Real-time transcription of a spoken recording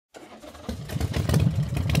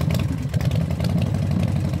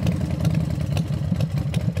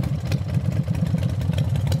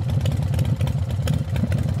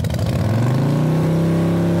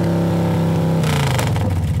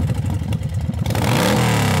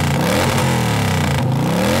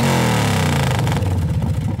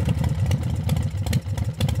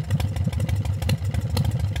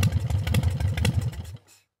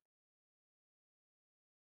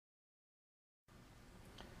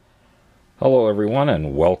Hello everyone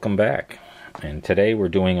and welcome back. And today we're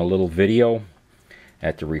doing a little video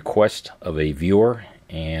at the request of a viewer,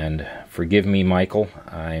 and forgive me Michael,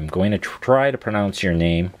 I'm going to try to pronounce your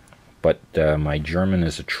name, but my German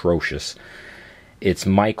is atrocious. It's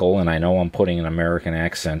Michael, and I know I'm putting an American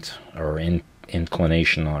accent or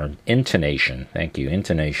intonation on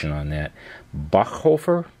that.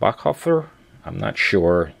 Bachhofer? I'm not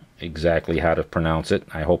sure exactly how to pronounce it.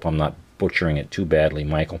 I hope I'm not butchering it too badly,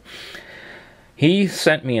 Michael. He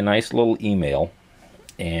sent me a nice little email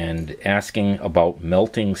and asking about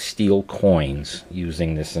melting steel coins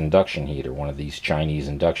using this induction heater, one of these Chinese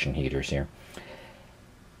induction heaters here.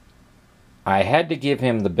 I had to give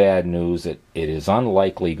him the bad news that it is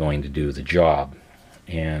unlikely going to do the job.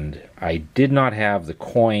 And I did not have the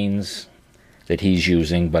coins that he's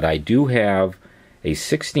using, but I do have a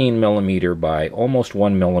 16 millimeter by almost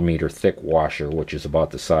 1 millimeter thick washer, which is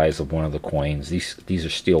about the size of one of the coins. These are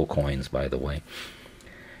steel coins, by the way.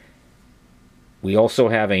 We also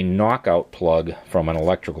have a knockout plug from an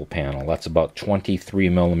electrical panel. That's about 23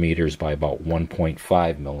 millimeters by about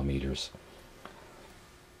 1.5 millimeters.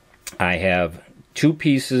 I have two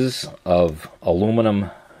pieces of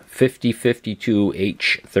aluminum 5052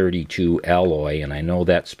 H32 alloy, and I know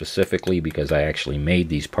that specifically because I actually made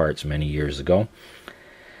these parts many years ago.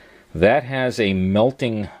 That has a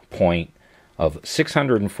melting point of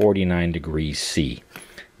 649 degrees C.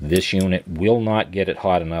 This unit will not get it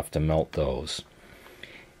hot enough to melt those.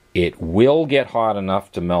 It will get hot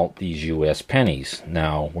enough to melt these US pennies.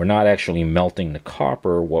 Now, we're not actually melting the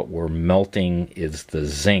copper. What we're melting is the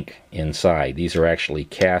zinc inside. These are actually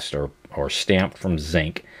cast or stamped from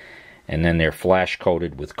zinc, and then they're flash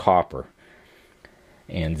coated with copper.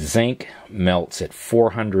 And zinc melts at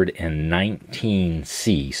 419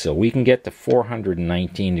 C, so we can get to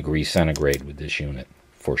 419 degrees centigrade with this unit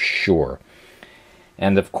for sure.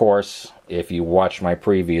 And of course, if you watched my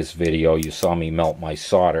previous video, you saw me melt my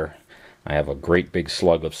solder. I have a great big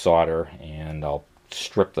slug of solder, and I'll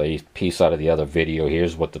strip the piece out of the other video.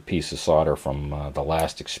 Here's what the piece of solder from the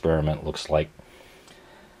last experiment looks like.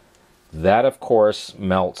 That, of course,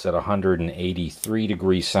 melts at 183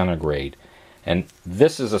 degrees centigrade. And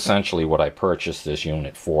this is essentially what I purchased this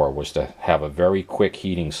unit for, was to have a very quick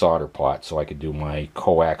heating solder pot so I could do my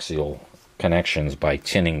coaxial connections by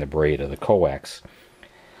tinning the braid of the coax.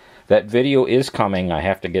 That video is coming. I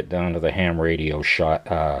have to get down to the ham radio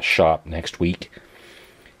shop next week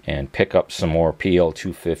and pick up some more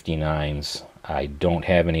PL259s. I don't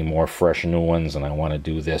have any more fresh new ones, and I want to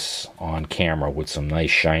do this on camera with some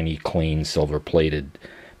nice shiny clean silver plated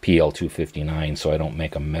PL259 so I don't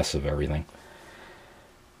make a mess of everything.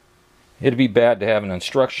 It'd be bad to have an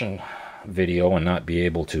instruction video and not be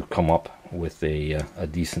able to come up with a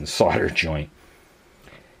decent solder joint.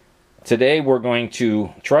 Today we're going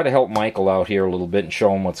to try to help Michael out here a little bit and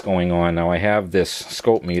show him what's going on. Now I have this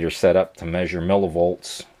scope meter set up to measure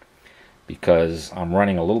millivolts because I'm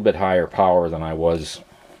running a little bit higher power than I was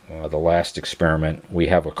the last experiment. We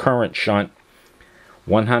have a current shunt,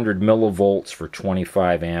 100 millivolts for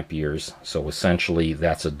 25 amperes, so essentially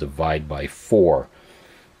that's a divide by 4.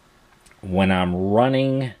 When I'm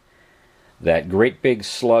running that great big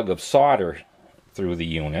slug of solder through the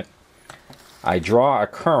unit, I draw a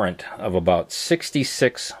current of about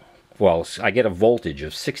 66, well, I get a voltage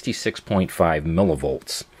of 66.5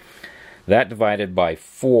 millivolts. That divided by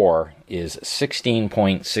 4 is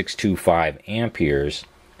 16.625 amperes.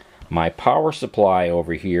 My power supply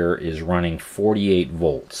over here is running 48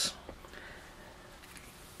 volts.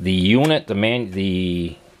 The unit,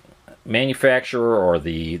 the manufacturer or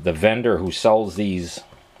the vendor who sells these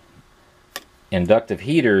inductive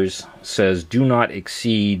heaters says do not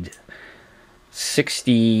exceed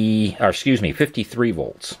 53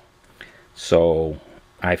 volts. So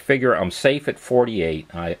I figure I'm safe at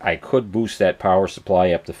 48. I could boost that power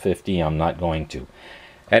supply up to 50. I'm not going to.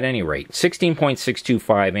 At any rate,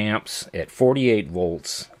 16.625 amps at 48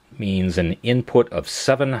 volts means an input of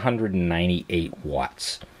 798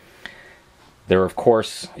 watts. There, of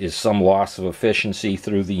course, is some loss of efficiency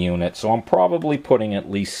through the unit, so I'm probably putting at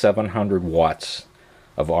least 700 watts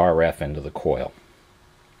of RF into the coil.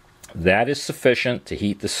 That is sufficient to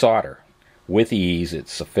heat the solder with ease.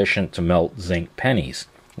 It's sufficient to melt zinc pennies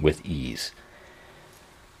with ease.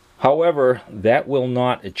 However, that will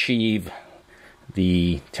not achieve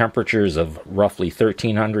the temperatures of roughly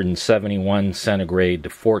 1371 centigrade to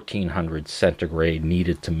 1400 centigrade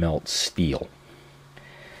needed to melt steel.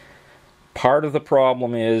 Part of the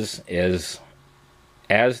problem is as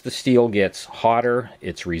the steel gets hotter,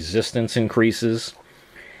 its resistance increases.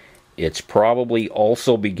 It's probably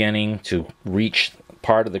also beginning to reach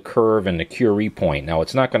part of the curve and the Curie point. Now,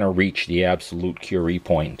 it's not going to reach the absolute Curie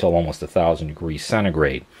point until almost 1,000 degrees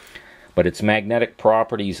centigrade, but its magnetic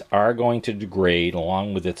properties are going to degrade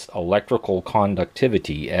along with its electrical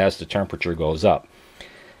conductivity as the temperature goes up.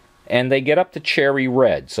 And they get up to cherry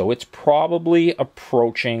red, so it's probably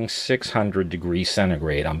approaching 600 degrees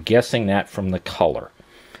centigrade. I'm guessing that from the color.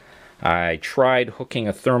 I tried hooking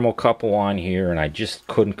a thermocouple on here, and I just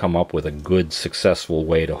couldn't come up with a good, successful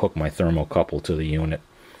way to hook my thermocouple to the unit.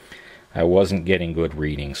 I wasn't getting good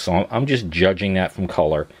readings, so I'm just judging that from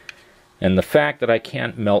color. And the fact that I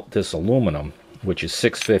can't melt this aluminum, which is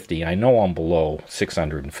 650, I know I'm below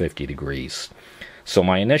 650 degrees. So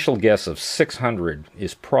my initial guess of 600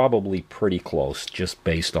 is probably pretty close, just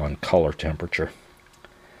based on color temperature.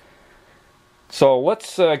 So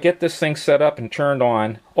let's get this thing set up and turned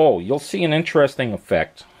on. Oh, you'll see an interesting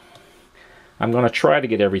effect. I'm going to try to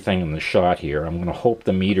get everything in the shot here. I'm going to hope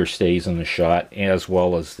the meter stays in the shot, as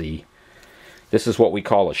well as this is what we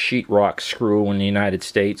call a sheetrock screw in the United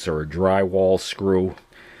States, or a drywall screw.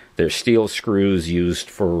 They're steel screws used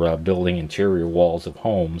for building interior walls of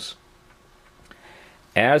homes.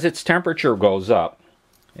 As its temperature goes up,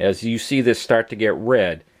 as you see this start to get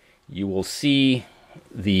red, you will see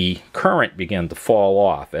the current begin to fall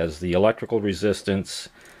off as the electrical resistance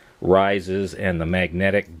rises and the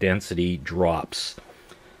magnetic density drops.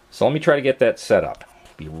 So let me try to get that set up.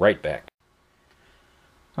 Be right back.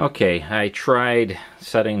 Okay, I tried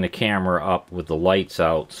setting the camera up with the lights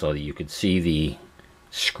out so that you could see the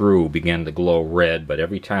screw begin to glow red, but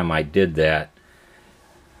every time I did that,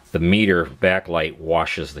 the meter backlight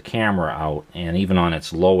washes the camera out, and even on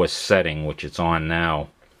its lowest setting, which it's on now,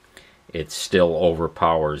 it still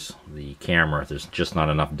overpowers the camera. There's just not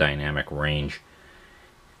enough dynamic range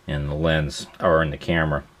in the lens, or in the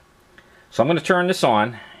camera. So I'm going to turn this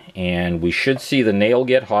on, and we should see the nail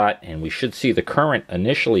get hot, and we should see the current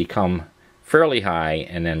initially come fairly high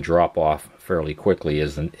and then drop off fairly quickly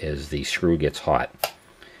as the screw gets hot.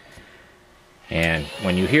 And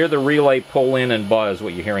when you hear the relay pull in and buzz,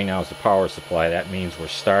 what you're hearing now is the power supply. That means we're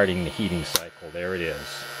starting the heating cycle. There it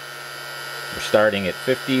is. We're starting at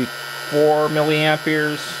 54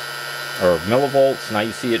 milliamperes, or millivolts. Now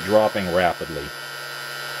you see it dropping rapidly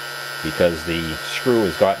because the screw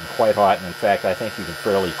has gotten quite hot. And in fact, I think you can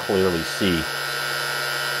fairly clearly see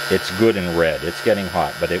it's good and red. It's getting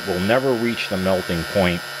hot, but it will never reach the melting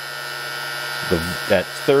point. That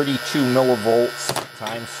 32 millivolts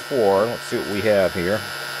times 4, let's see what we have here.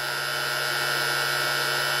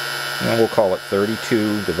 And we'll call it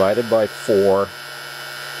 32 divided by 4.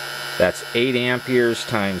 That's 8 amperes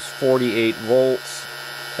times 48 volts.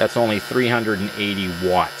 That's only 380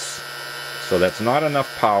 watts. So that's not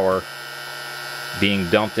enough power being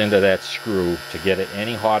dumped into that screw to get it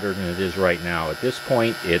any hotter than it is right now. At this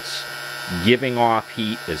point, it's giving off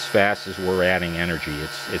heat as fast as we're adding energy.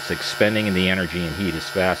 It's expending the energy and heat as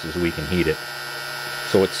fast as we can heat it.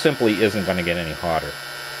 So it simply isn't going to get any hotter.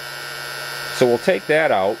 So we'll take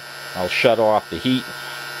that out. I'll shut off the heat.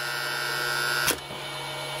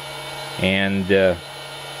 And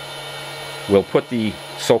we'll put the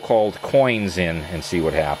so-called coins in and see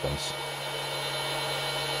what happens.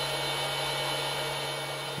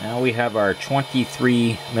 Now we have our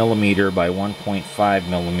 23 millimeter by 1.5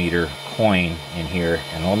 millimeter coin in here,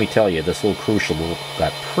 and let me tell you, this little crucible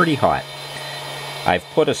got pretty hot. I've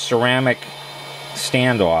put a ceramic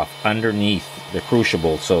standoff underneath the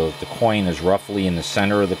crucible so that the coin is roughly in the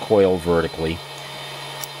center of the coil vertically.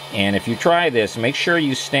 And if you try this, make sure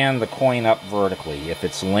you stand the coin up vertically. If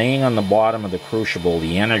it's laying on the bottom of the crucible,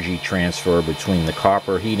 the energy transfer between the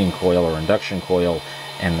copper heating coil or induction coil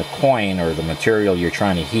and the coin, or the material you're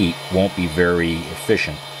trying to heat, won't be very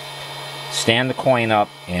efficient. Stand the coin up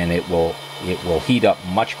and it will heat up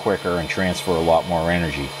much quicker and transfer a lot more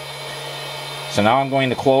energy. So now I'm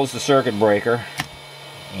going to close the circuit breaker,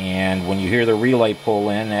 and when you hear the relay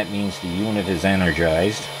pull in, that means the unit is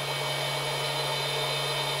energized.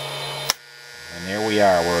 And there we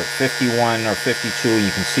are, we're at 51 or 52.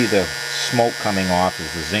 You can see the smoke coming off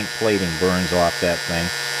as the zinc plating burns off that thing.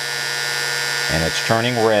 And it's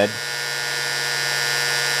turning red.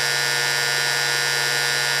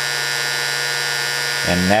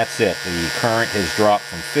 And that's it. The current has dropped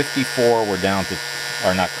from 54, we're down to,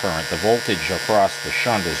 or not current, the voltage across the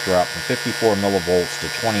shunt has dropped from 54 millivolts to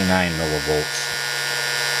 29 millivolts.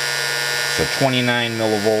 So 29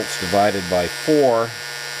 millivolts divided by 4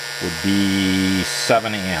 would be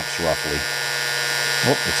 7 amps roughly.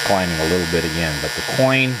 Oh, it's climbing a little bit again, but the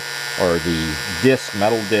coin, or the disc,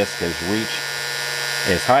 metal disc, has reached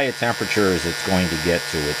as high a temperature as it's going to get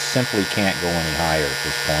to. It simply can't go any higher at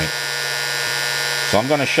this point. So I'm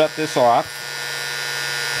going to shut this off,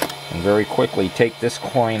 and very quickly take this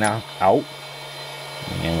coin out,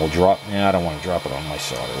 and we'll drop, I don't want to drop it on my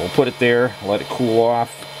solder. We'll put it there, let it cool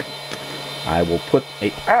off. I will put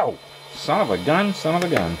a, ow, son of a gun,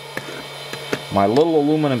 my little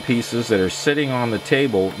aluminum pieces that are sitting on the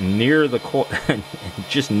table near the coil,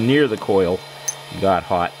 just near the coil, got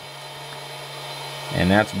hot. And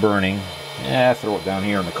that's burning. Throw it down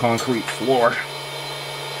here on the concrete floor.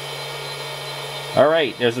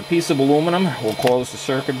 Alright, there's a piece of aluminum. We'll close the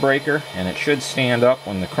circuit breaker, and it should stand up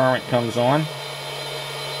when the current comes on.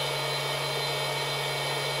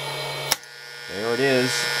 There it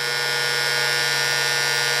is.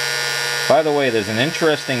 By the way, there's an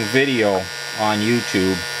interesting video on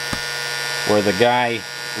YouTube where the guy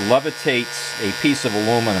levitates a piece of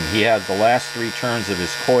aluminum. He has the last 3 turns of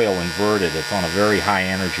his coil inverted. It's on a very high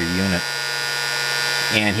energy unit.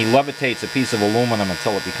 And he levitates a piece of aluminum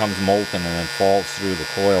until it becomes molten and then falls through the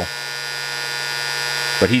coil.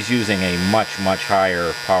 But he's using a much, much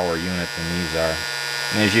higher power unit than these are.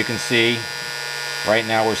 And as you can see, right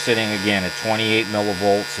now we're sitting again at 28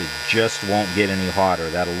 millivolts. It just won't get any hotter.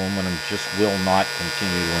 That aluminum just will not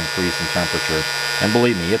continue to increase in temperature. And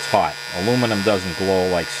believe me, it's hot. Aluminum doesn't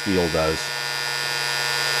glow like steel does.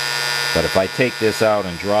 But if I take this out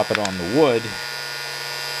and drop it on the wood,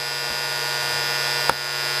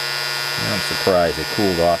 I'm surprised it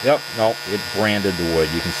cooled off. Yep, no, it branded the wood.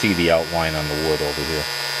 You can see the outline on the wood over here.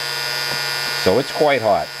 So it's quite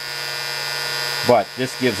hot. But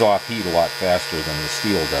this gives off heat a lot faster than the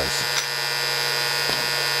steel does.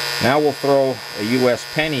 Now we'll throw a US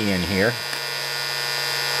penny in here.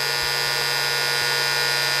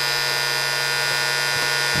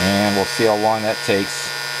 And we'll see how long that takes.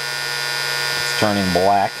 It's turning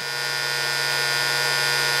black.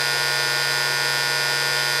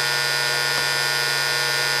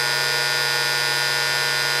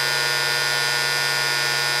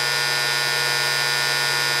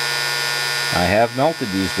 I have melted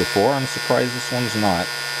these before. I'm surprised this one's not.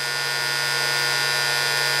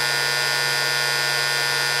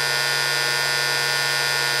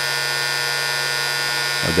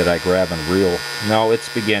 Or did I grab and reel? No,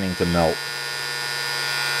 it's beginning to melt,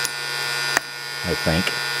 I think.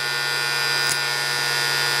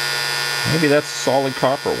 Maybe that's a solid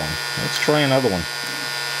copper one. Let's try another one.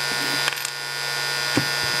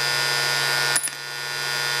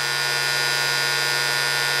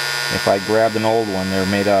 If I grabbed an old one, they're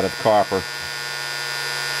made out of copper.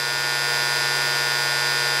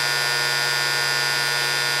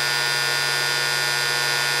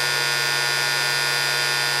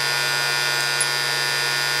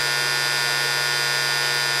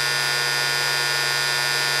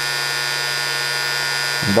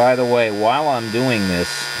 And by the way, while I'm doing this,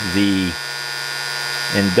 the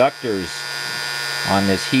inductors on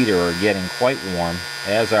this heater are getting quite warm,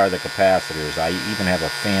 as are the capacitors. I even have a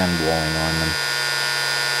fan blowing on them.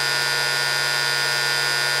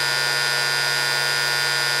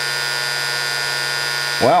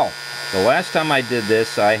 Well, the last time I did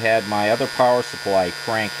this, I had my other power supply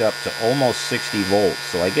cranked up to almost 60 volts.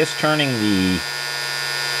 So I guess turning the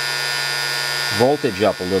voltage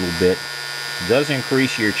up a little bit does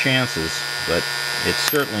increase your chances, but it's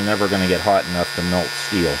certainly never going to get hot enough to melt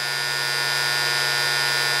steel.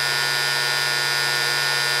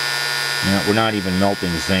 Now, we're not even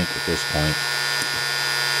melting zinc at this point.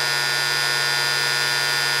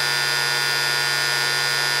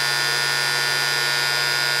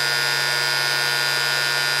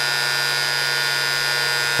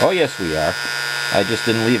 Oh yes, we are. I just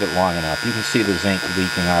didn't leave it long enough. You can see the zinc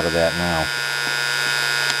leaking out of that now.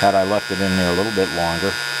 Had I left it in there a little bit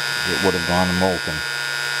longer, it would have gone molten.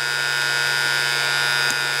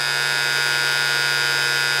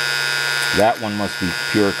 That one must be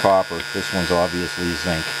pure copper. This one's obviously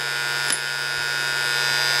zinc.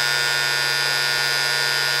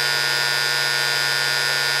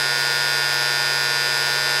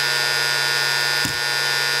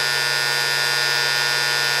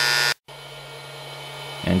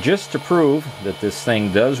 And just to prove that this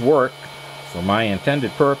thing does work for my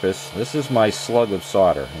intended purpose, this is my slug of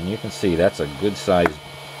solder. And you can see that's a good sized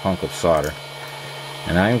hunk of solder.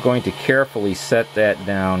 And I'm going to carefully set that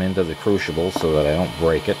down into the crucible so that I don't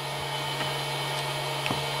break it.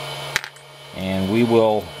 And we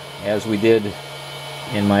will, as we did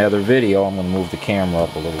in my other video, I'm going to move the camera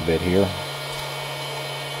up a little bit here.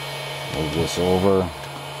 Move this over.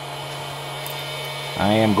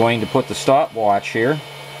 I am going to put the stopwatch here.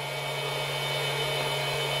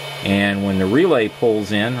 And when the relay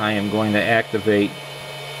pulls in, I am going to activate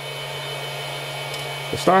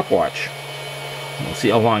the stopwatch. We'll see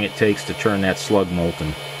how long it takes to turn that slug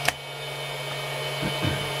molten.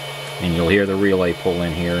 And you'll hear the relay pull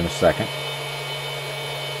in here in a second.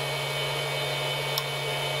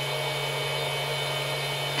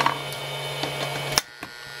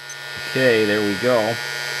 Okay, there we go. There's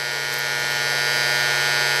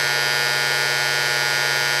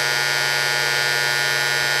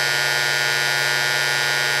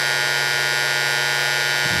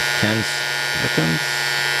 10 seconds.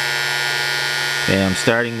 Okay, I'm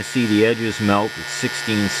starting to see the edges melt at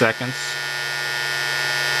 16 seconds.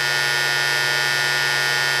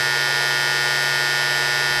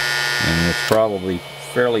 And it's probably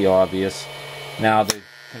fairly obvious. Now the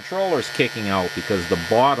controller's kicking out because the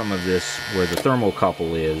bottom of this, where the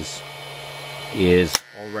thermocouple is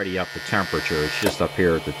already up to temperature. It's just up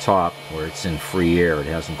here at the top where it's in free air. It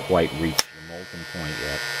hasn't quite reached the molten point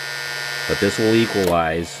yet. But this will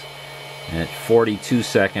equalize. And at 42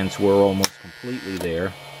 seconds, we're almost completely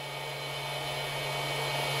there.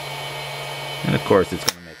 And of course, it's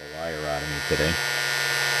going to make a liar out of me today.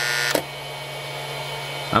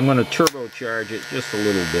 I'm going to turbocharge it just a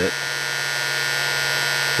little bit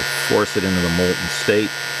to force it into the molten state.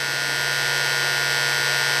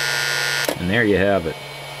 And there you have it.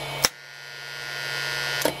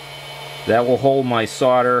 That will hold my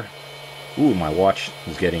solder. Ooh, my watch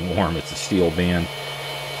is getting warm. It's a steel band.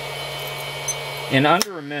 In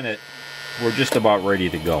under a minute, we're just about ready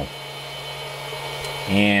to go.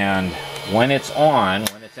 And when it's on,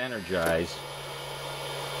 when it's energized,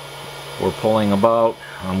 we're pulling about,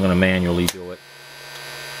 I'm going to manually do it,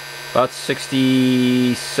 about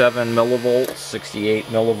 67 millivolts, 68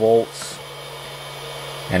 millivolts.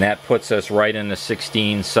 And that puts us right in the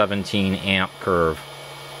 16, 17 amp curve.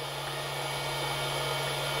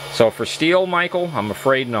 So for steel, Michael, I'm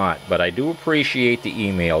afraid not, but I do appreciate the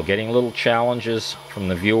email. Getting little challenges from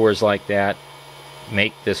the viewers like that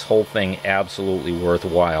make this whole thing absolutely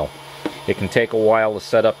worthwhile. It can take a while to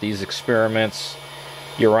set up these experiments.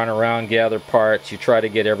 You run around, gather parts, you try to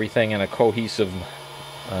get everything in a cohesive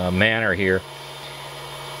manner here.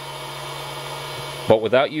 But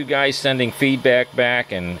without you guys sending feedback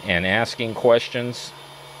back and asking questions,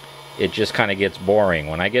 it just kind of gets boring.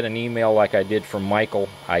 When I get an email like I did from Michael,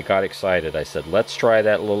 I got excited. I said, let's try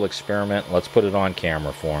that little experiment. Let's put it on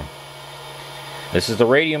camera for him. This is the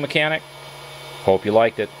Radio Mechanic. Hope you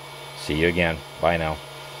liked it. See you again. Bye now.